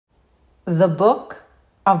The Book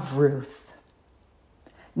of Ruth.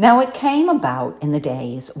 Now it came about in the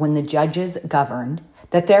days when the judges governed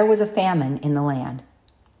that there was a famine in the land.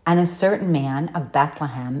 And a certain man of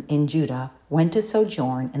Bethlehem in Judah went to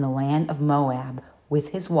sojourn in the land of Moab with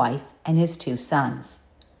his wife and his 2 sons.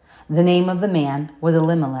 The name of the man was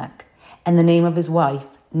Elimelech, and the name of his wife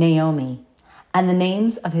Naomi. And the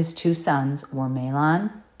names of his 2 sons were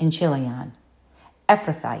Mahlon and Chilion,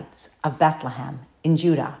 Ephrathites of Bethlehem in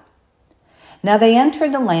Judah. Now they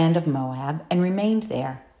entered the land of Moab and remained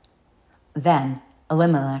there. Then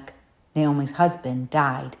Elimelech, Naomi's husband,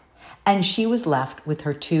 died, and she was left with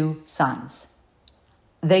her 2 sons.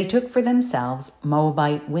 They took for themselves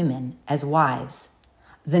Moabite women as wives.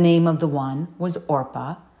 The name of the one was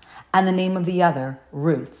Orpah, and the name of the other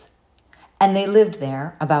Ruth. And they lived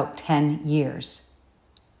there about 10 years.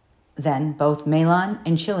 Then both Mahlon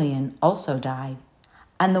and Chilion also died,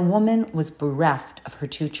 and the woman was bereft of her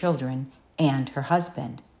 2 children and her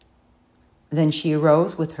husband. Then she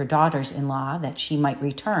arose with her daughters-in-law that she might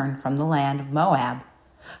return from the land of Moab,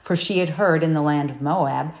 for she had heard in the land of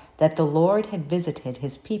Moab that the Lord had visited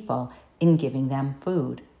his people in giving them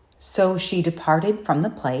food. So she departed from the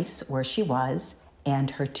place where she was, and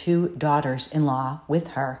her 2 daughters-in-law with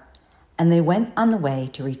her, and they went on the way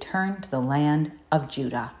to return to the land of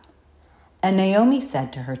Judah. And Naomi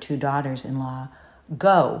said to her 2 daughters-in-law,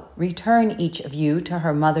 "Go, return each of you to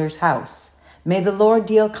her mother's house. May the Lord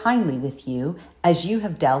deal kindly with you, as you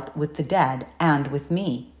have dealt with the dead and with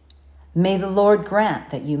me. May the Lord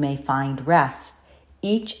grant that you may find rest,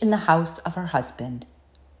 each in the house of her husband."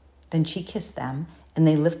 Then she kissed them, and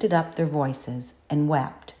they lifted up their voices and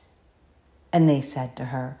wept. And they said to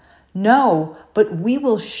her, "No, but we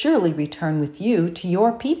will surely return with you to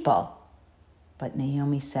your people." But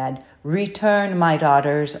Naomi said, "Return, my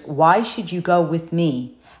daughters. Why should you go with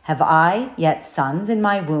me? Have I yet sons in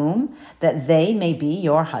my womb, that they may be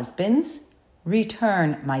your husbands?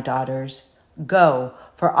 Return, my daughters. Go,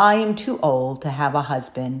 for I am too old to have a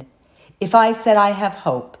husband. If I said I have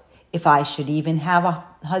hope, if I should even have a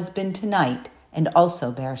husband tonight and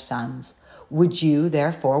also bear sons, would you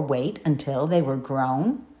therefore wait until they were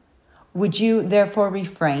grown? Would you therefore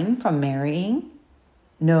refrain from marrying?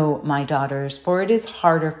 No, my daughters, for it is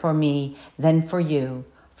harder for me than for you,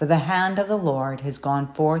 for the hand of the Lord has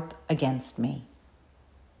gone forth against me."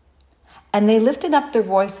 And they lifted up their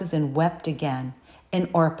voices and wept again, and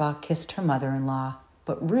Orpah kissed her mother-in-law,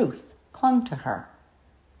 but Ruth clung to her.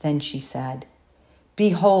 Then she said,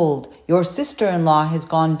 "Behold, your sister-in-law has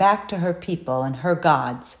gone back to her people and her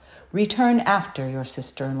gods. Return after your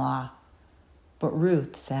sister-in-law." But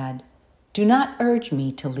Ruth said, "Do not urge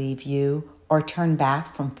me to leave you or turn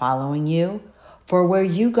back from following you. For where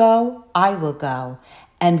you go, I will go,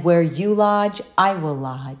 and where you lodge, I will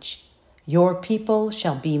lodge. Your people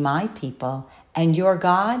shall be my people, and your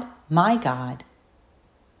God, my God.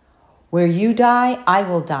 Where you die, I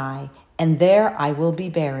will die, and there I will be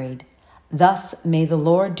buried. Thus may the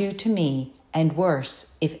Lord do to me, and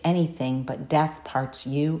worse, if anything but death parts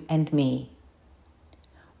you and me."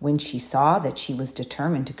 When she saw that she was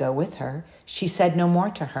determined to go with her, she said no more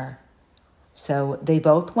to her. So they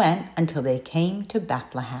both went until they came to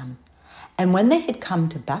Bethlehem. And when they had come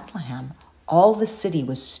to Bethlehem, all the city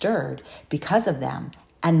was stirred because of them.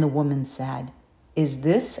 And the woman said, "Is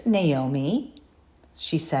this Naomi?"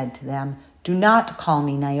 She said to them, "Do not call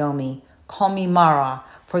me Naomi, call me Mara,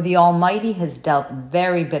 for the Almighty has dealt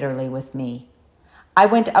very bitterly with me. I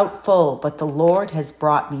went out full, but the Lord has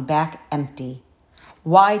brought me back empty.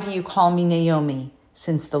 Why do you call me Naomi,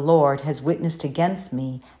 since the Lord has witnessed against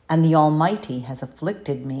me, and the Almighty has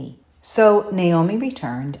afflicted me?" So Naomi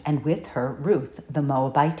returned, and with her Ruth the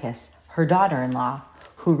Moabitess, her daughter-in-law,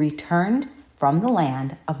 who returned from the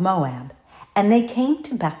land of Moab, and they came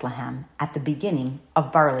to Bethlehem at the beginning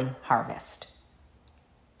of barley harvest.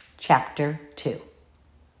 Chapter 2.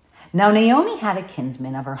 Now Naomi had a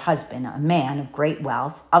kinsman of her husband, a man of great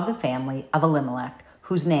wealth, of the family of Elimelech,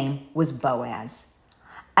 whose name was Boaz.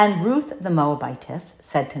 And Ruth the Moabitess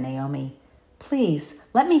said to Naomi, "Please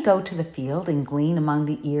let me go to the field and glean among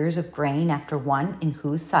the ears of grain after one in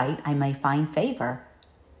whose sight I may find favor."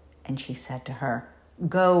 And she said to her,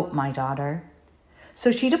 "Go, my daughter." So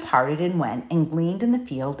she departed and went and gleaned in the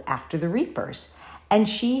field after the reapers. And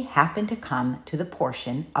she happened to come to the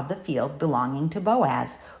portion of the field belonging to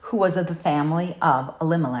Boaz, who was of the family of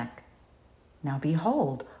Elimelech. Now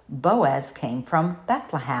behold, Boaz came from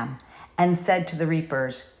Bethlehem and said to the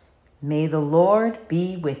reapers, "May the Lord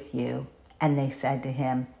be with you." And they said to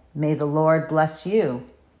him, "May the Lord bless you."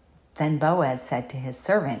 Then Boaz said to his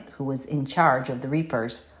servant, who was in charge of the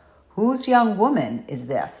reapers, "Whose young woman is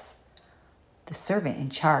this?" The servant in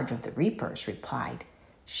charge of the reapers replied,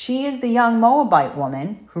 "She is the young Moabite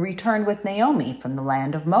woman who returned with Naomi from the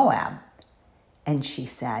land of Moab." And she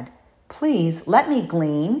said, "Please let me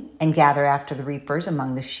glean and gather after the reapers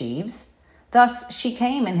among the sheaves." Thus she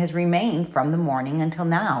came and has remained from the morning until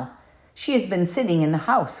now. She has been sitting in the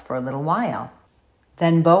house for a little while.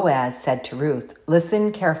 Then Boaz said to Ruth,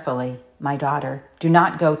 "Listen carefully, my daughter. Do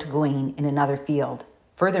not go to glean in another field.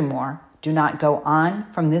 Furthermore, do not go on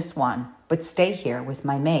from this one, but stay here with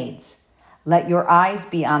my maids. Let your eyes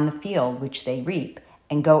be on the field which they reap,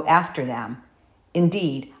 and go after them.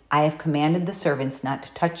 Indeed, I have commanded the servants not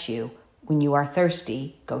to touch you. When you are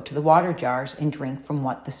thirsty, go to the water jars and drink from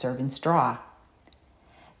what the servants draw."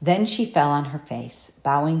 Then she fell on her face,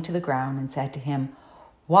 bowing to the ground, and said to him,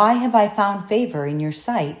 "Why have I found favor in your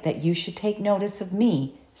sight that you should take notice of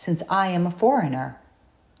me, since I am a foreigner?"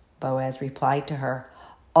 Boaz replied to her,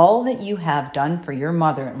 "All that you have done for your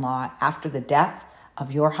mother-in-law after the death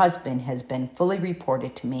of your husband has been fully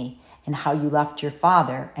reported to me, and how you left your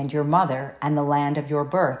father and your mother and the land of your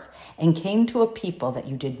birth, and came to a people that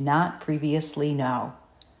you did not previously know.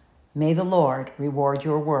 May the Lord reward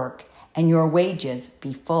your work, and your wages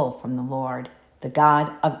be full from the Lord, the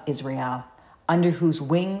God of Israel, under whose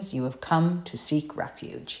wings you have come to seek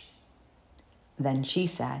refuge." Then she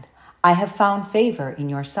said, "I have found favor in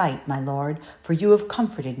your sight, my lord, for you have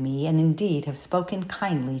comforted me, and indeed have spoken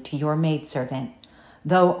kindly to your maidservant,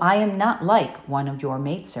 though I am not like one of your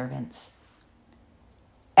maidservants."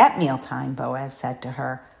 At mealtime, Boaz said to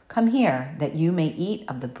her, "Come here, that you may eat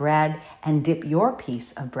of the bread, and dip your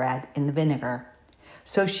piece of bread in the vinegar."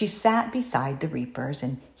 So she sat beside the reapers,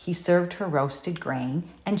 and he served her roasted grain,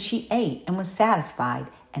 and she ate and was satisfied,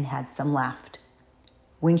 and had some left.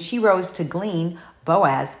 When she rose to glean,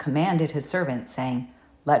 Boaz commanded his servant, saying,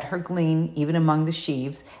 "Let her glean even among the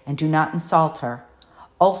sheaves, and do not insult her.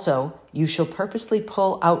 Also, you shall purposely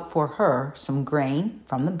pull out for her some grain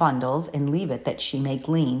from the bundles, and leave it that she may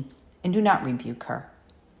glean, and do not rebuke her."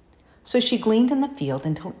 So she gleaned in the field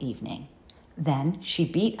until evening. Then she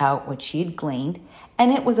beat out what she had gleaned,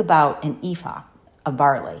 and it was about an ephah of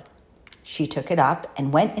barley. She took it up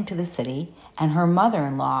and went into the city, and her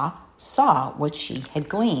mother-in-law saw what she had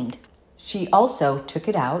gleaned. She also took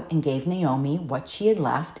it out and gave Naomi what she had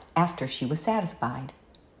left after she was satisfied.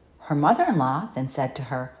 Her mother-in-law then said to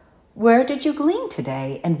her, "Where did you glean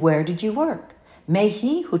today, and where did you work? May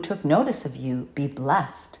he who took notice of you be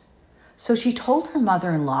blessed." So she told her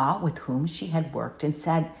mother-in-law with whom she had worked, and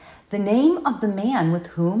said, "The name of the man with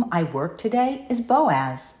whom I work today is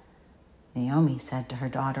Boaz." Naomi said to her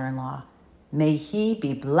daughter-in-law, "May he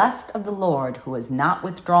be blessed of the Lord, who has not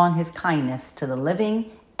withdrawn his kindness to the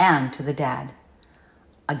living and to the dead."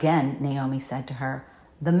 Again, Naomi said to her,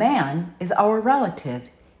 "The man is our relative.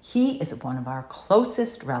 He is one of our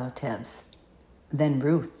closest relatives." Then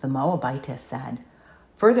Ruth the Moabitess said,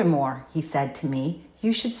 "Furthermore, he said to me,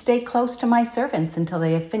 'You should stay close to my servants until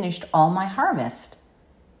they have finished all my harvest.'"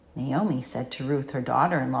 Naomi said to Ruth her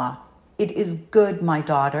daughter-in-law, "It is good, my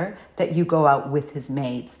daughter, that you go out with his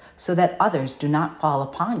maids, so that others do not fall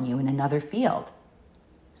upon you in another field."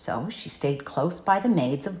 So she stayed close by the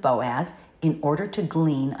maids of Boaz in order to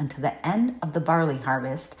glean until the end of the barley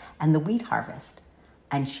harvest and the wheat harvest,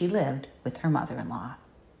 and she lived with her mother-in-law.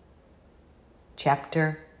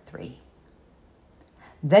 Chapter 3.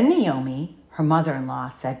 Then Naomi, her mother-in-law,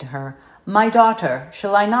 said to her, "My daughter,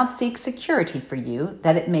 shall I not seek security for you,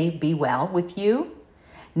 that it may be well with you?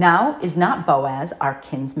 Now is not Boaz our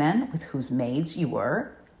kinsman, with whose maids you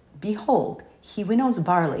were? Behold, he winnows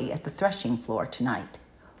barley at the threshing floor tonight.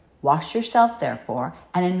 Wash yourself, therefore,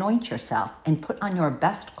 and anoint yourself, and put on your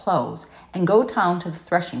best clothes, and go down to the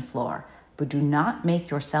threshing floor, but do not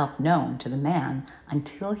make yourself known to the man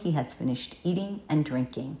until he has finished eating and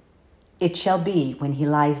drinking. It shall be when he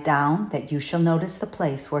lies down that you shall notice the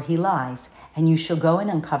place where he lies, and you shall go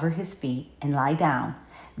and uncover his feet and lie down.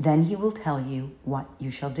 Then he will tell you what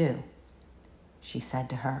you shall do." She said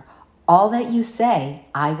to her, "All that you say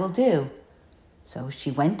I will do." So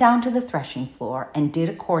she went down to the threshing floor and did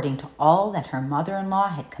according to all that her mother-in-law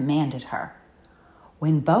had commanded her.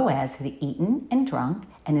 When Boaz had eaten and drunk,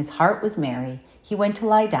 and his heart was merry, he went to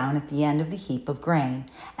lie down at the end of the heap of grain,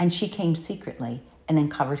 and she came secretly and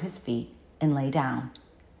uncovered his feet and lay down.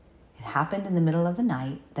 It happened in the middle of the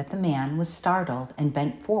night that the man was startled and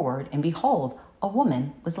bent forward, and behold, a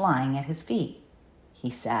woman was lying at his feet. He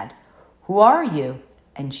said, "Who are you?"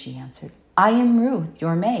 And she answered, "I am Ruth,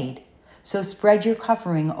 your maid. So spread your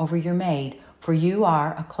covering over your maid, for you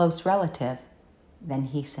are a close relative." Then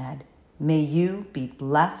he said, "May you be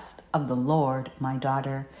blessed of the Lord, my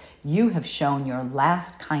daughter. You have shown your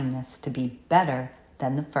last kindness to be better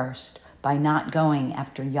than the first, by not going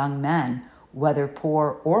after young men, whether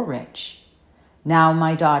poor or rich. Now,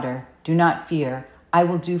 my daughter, do not fear. I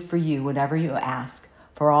will do for you whatever you ask,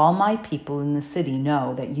 for all my people in the city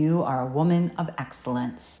know that you are a woman of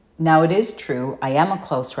excellence. Now, it is true, I am a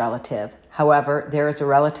close relative. However, there is a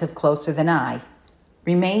relative closer than I.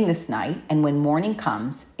 Remain this night, and when morning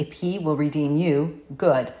comes, if he will redeem you,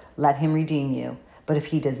 good, let him redeem you. But if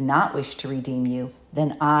he does not wish to redeem you,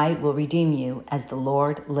 then I will redeem you as the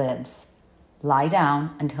Lord lives. Lie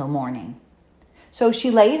down until morning. So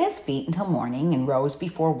she lay at his feet until morning and rose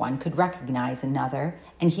before one could recognize another.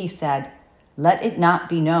 And he said, let it not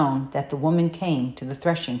be known that the woman came to the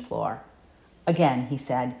threshing floor. Again he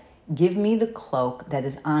said, give me the cloak that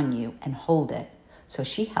is on you and hold it. So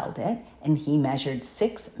she held it, and he measured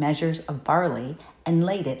 6 measures of barley and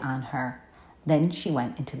laid it on her. Then she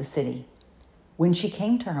went into the city. When she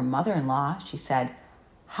came to her mother-in-law, she said,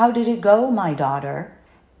 how did it go, my daughter?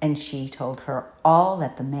 And she told her all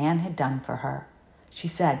that the man had done for her. She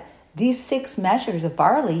said, these 6 measures of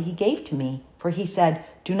barley he gave to me, for he said,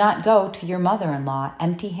 do not go to your mother-in-law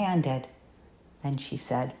empty-handed. Then she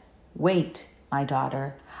said, wait, my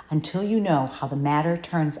daughter, until you know how the matter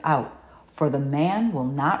turns out, for the man will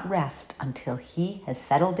not rest until he has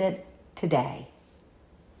settled it today.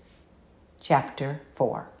 Chapter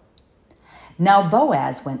 4. Now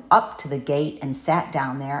Boaz went up to the gate and sat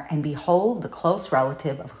down there, and behold, the close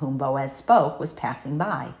relative of whom Boaz spoke was passing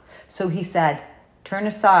by. So he said, turn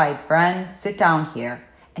aside, friend, sit down here.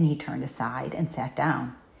 And he turned aside and sat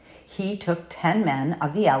down. He took 10 men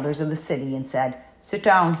of the elders of the city and said, sit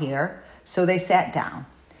down here. So they sat down.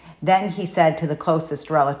 Then he said to the closest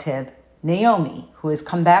relative, Naomi, who has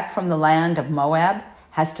come back from the land of Moab,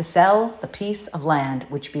 has to sell the piece of land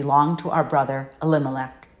which belonged to our brother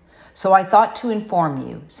Elimelech. So I thought to inform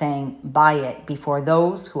you, saying, buy it before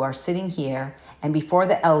those who are sitting here and before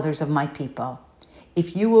the elders of my people.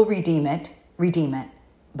 If you will redeem it, redeem it.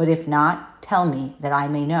 But if not, tell me that I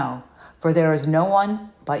may know. For there is no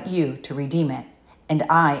one but you to redeem it, and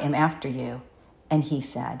I am after you. And he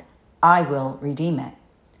said, I will redeem it.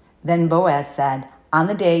 Then Boaz said, on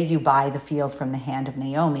the day you buy the field from the hand of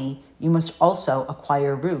Naomi, you must also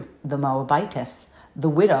acquire Ruth the Moabitess, the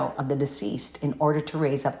widow of the deceased, in order to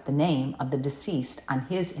raise up the name of the deceased on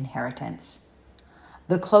his inheritance.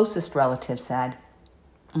 The closest relative said,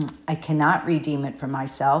 I cannot redeem it for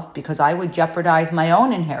myself because I would jeopardize my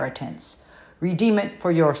own inheritance. Redeem it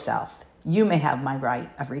for yourself. You may have my right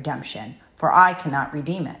of redemption, for I cannot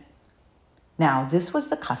redeem it. Now, this was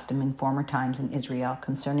the custom in former times in Israel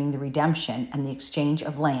concerning the redemption and the exchange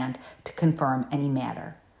of land to confirm any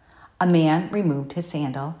matter. A man removed his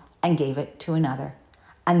sandal and gave it to another,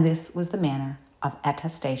 and this was the manner of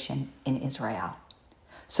attestation in Israel.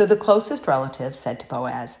 So the closest relative said to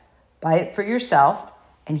Boaz, buy it for yourself,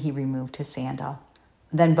 and he removed his sandal.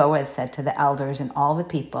 Then Boaz said to the elders and all the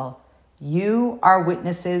people, you are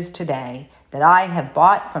witnesses today that I have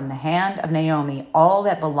bought from the hand of Naomi all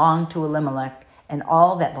that belonged to Elimelech and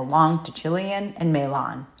all that belonged to Chilion and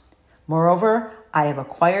Mahlon. Moreover, I have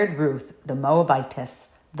acquired Ruth the Moabitess,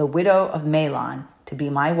 the widow of Mahlon, to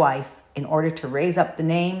be my wife, in order to raise up the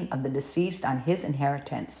name of the deceased on his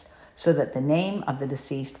inheritance, so that the name of the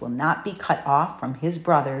deceased will not be cut off from his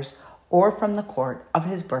brothers or from the court of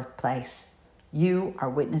his birthplace. You are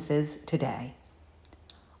witnesses today.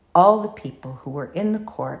 All the people who were in the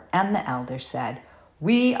court and the elders said,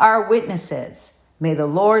 we are witnesses. May the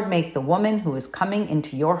Lord make the woman who is coming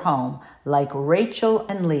into your home like Rachel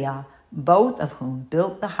and Leah, both of whom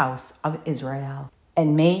built the house of Israel.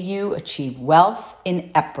 And may you achieve wealth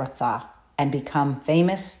in Ephrathah and become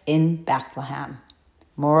famous in Bethlehem.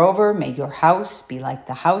 Moreover, may your house be like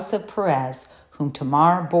the house of Perez, whom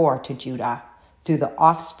Tamar bore to Judah, through the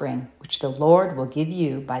offspring which the Lord will give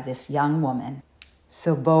you by this young woman.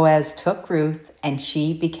 So Boaz took Ruth, and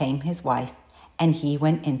she became his wife, and he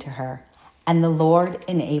went into her. And the Lord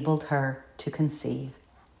enabled her to conceive,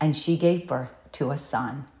 and she gave birth to a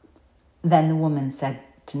son. Then the woman said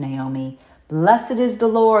to Naomi, blessed is the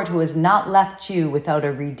Lord who has not left you without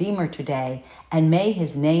a redeemer today, and may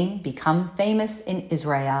his name become famous in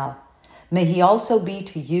Israel. May he also be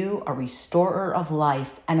to you a restorer of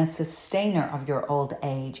life and a sustainer of your old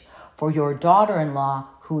age. For your daughter-in-law,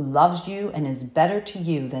 who loves you and is better to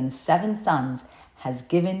you than 7 sons, has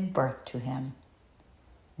given birth to him.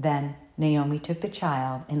 Then Naomi took the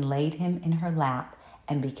child and laid him in her lap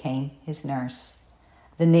and became his nurse.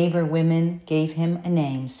 The neighbor women gave him a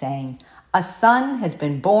name, saying, a son has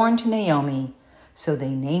been born to Naomi. So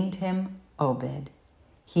they named him Obed.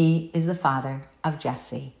 He is the father of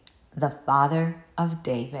Jesse, the father of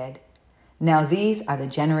David. Now these are the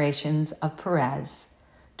generations of Perez.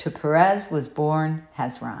 To Perez was born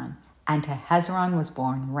Hezron, and to Hezron was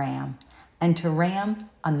born Ram, and to Ram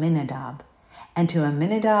Amminadab, and to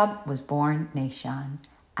Amminadab was born Nahshon,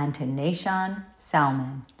 and to Nahshon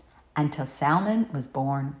Salmon, and to Salmon was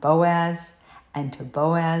born Boaz, and to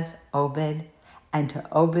Boaz Obed, and to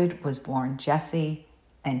Obed was born Jesse,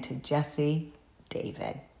 and to Jesse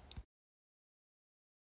David.